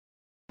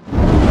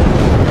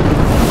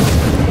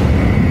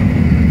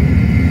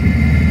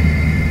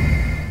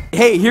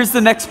hey, here's the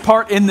next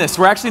part in this.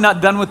 We're actually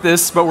not done with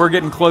this, but we're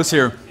getting close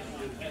here.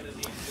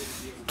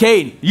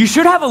 Okay, you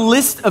should have a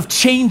list of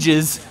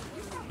changes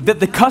that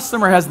the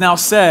customer has now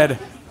said,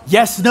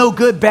 yes, no,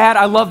 good, bad,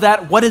 I love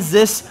that. What is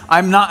this?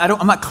 I'm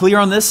not clear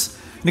on this.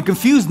 And a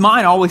confused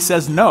mind always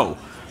says no,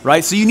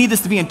 right? So you need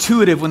this to be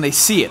intuitive when they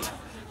see it,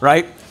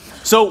 right?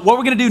 So what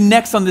we're gonna do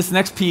next on this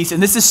next piece,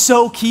 and this is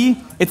so key,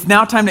 it's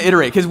now time to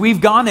iterate, because we've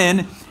gone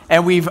in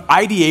and we've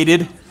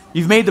ideated,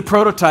 you've made the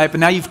prototype,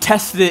 and now you've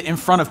tested it in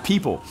front of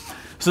people.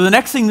 So the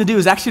next thing to do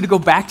is actually to go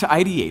back to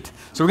ideate.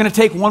 So we're gonna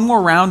take one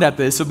more round at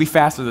this, it'll be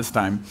faster this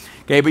time,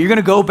 okay? But you're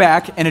gonna go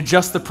back and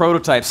adjust the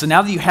prototype. So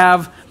now that you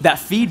have that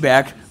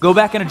feedback, go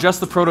back and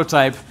adjust the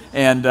prototype,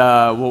 and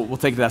we'll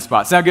take that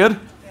spot. Sound good?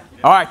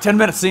 All right, 10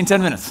 minutes, see you in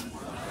 10 minutes.